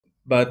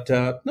But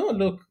no,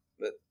 look,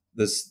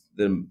 this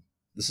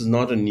this is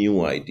not a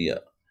new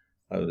idea.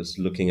 I was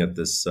looking at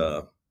this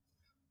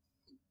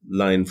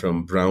line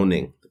from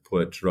Browning, the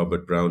poet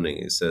Robert Browning.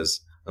 He says,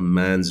 "A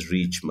man's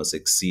reach must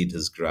exceed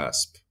his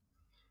grasp."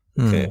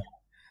 Okay. Mm.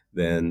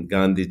 Then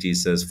Gandhiji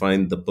says,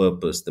 "Find the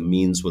purpose, the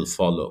means will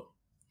follow."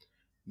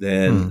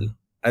 Then,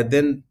 Mm.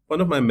 then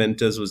one of my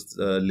mentors was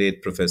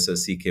late Professor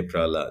C.K.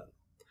 Prahlad,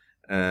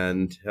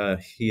 and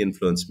he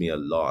influenced me a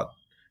lot.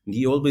 And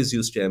he always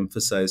used to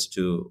emphasize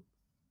to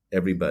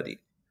everybody,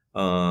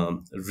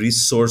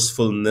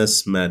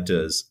 resourcefulness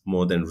matters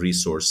more than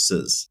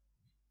resources.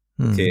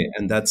 Mm. Okay,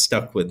 and that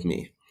stuck with me.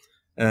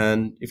 And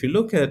if you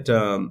look at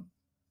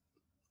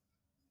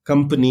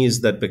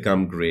companies that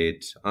become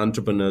great,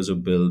 entrepreneurs who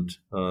build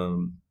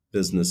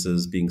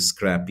businesses being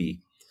scrappy,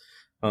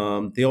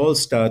 they all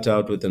start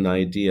out with an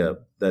idea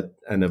that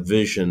and a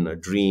vision, a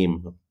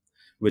dream,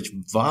 which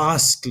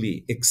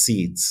vastly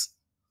exceeds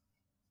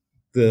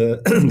the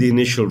the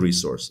initial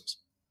resources.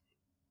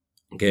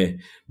 Okay,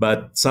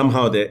 but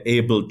somehow they're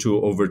able to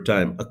over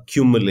time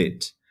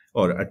accumulate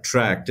or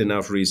attract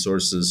enough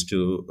resources to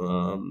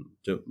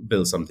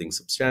build something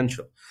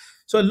substantial.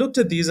 So I looked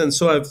at these, and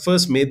so I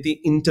first made the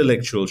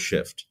intellectual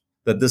shift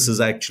that this is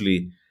actually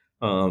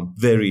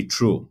very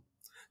true.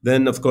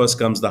 Then, of course,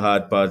 comes the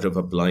hard part of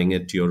applying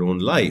it to your own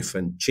life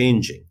and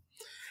changing.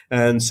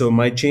 And so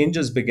my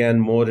changes began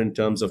more in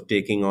terms of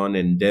taking on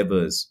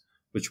endeavors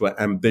which were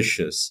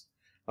ambitious,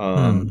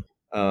 Mm.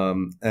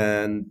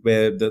 and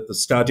where the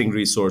starting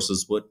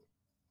resources were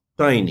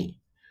tiny.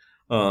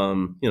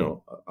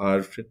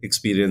 Our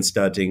experience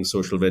starting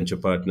social venture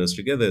partners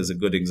together is a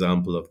good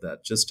example of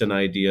that. Just an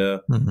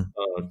idea,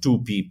 Mm. two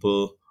people,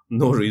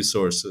 no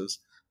resources,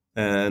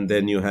 and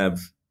then you have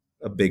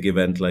a big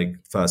event like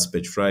Fast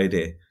Pitch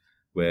Friday,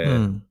 where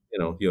Mm.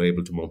 you're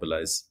able to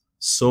mobilize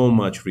so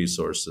much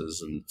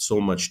resources and so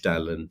much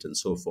talent and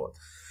so forth.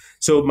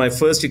 So my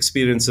first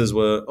experiences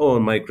were, oh,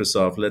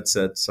 Microsoft, let's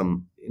set some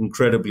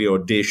incredibly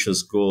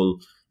audacious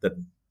goal that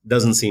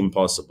doesn't seem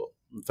possible.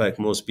 In fact,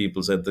 most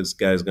people said this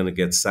guy is going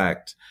to get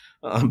sacked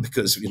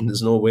because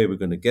there's no way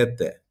we're going to get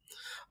there.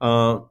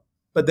 Uh,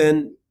 but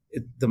then,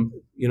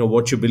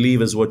 what you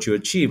believe is what you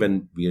achieve,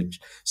 and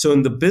so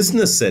in the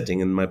business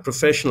setting, in my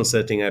professional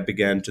setting, I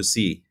began to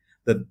see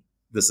that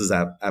this is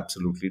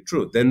absolutely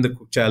true. Then the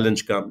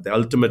challenge comes. The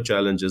ultimate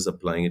challenge is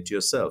applying it to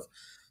yourself.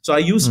 So I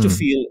used to Mm.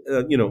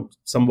 feel,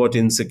 somewhat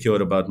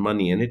insecure about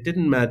money, and it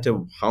didn't matter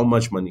how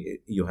much money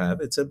you have.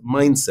 It's a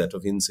mindset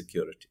of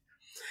insecurity.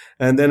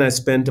 And then I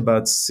spent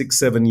about 6,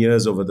 7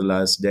 years over the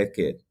last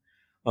decade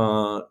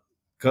uh,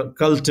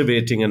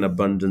 cultivating an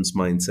abundance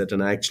mindset.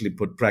 And I actually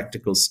put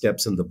practical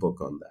steps in the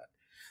book on that.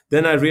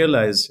 Then I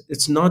realized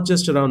it's not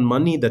just around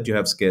money that you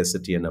have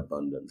scarcity and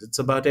abundance, it's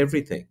about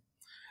everything.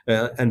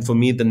 And for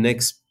me, the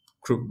next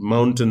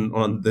mountain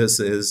on this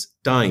is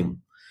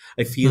time.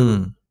 I feel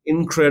Mm.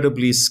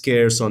 incredibly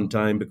scarce on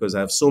time because I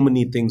have so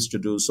many things to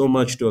do, so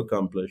much to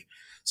accomplish.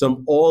 So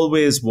I'm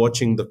always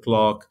watching the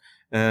clock,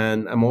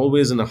 and I'm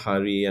always in a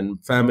hurry, and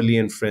family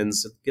and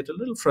friends get a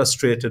little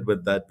frustrated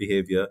with that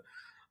behavior.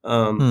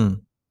 Um,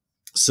 Mm.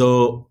 so,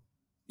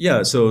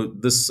 yeah, so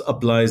this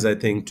applies, I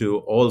think, to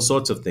all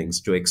sorts of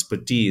things, to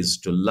expertise,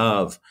 to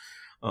love,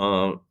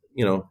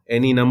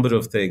 any number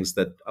of things,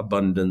 that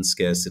abundance,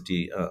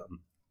 scarcity.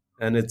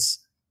 And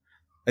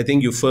I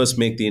think you first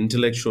make the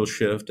intellectual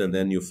shift and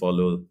then you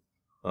follow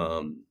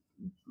um,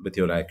 with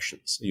your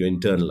actions, you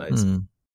internalize it. Mm.